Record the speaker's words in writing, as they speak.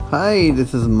Hi,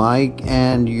 this is Mike,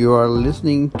 and you are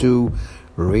listening to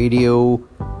Radio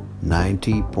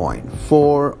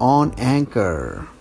 90.4 on Anchor.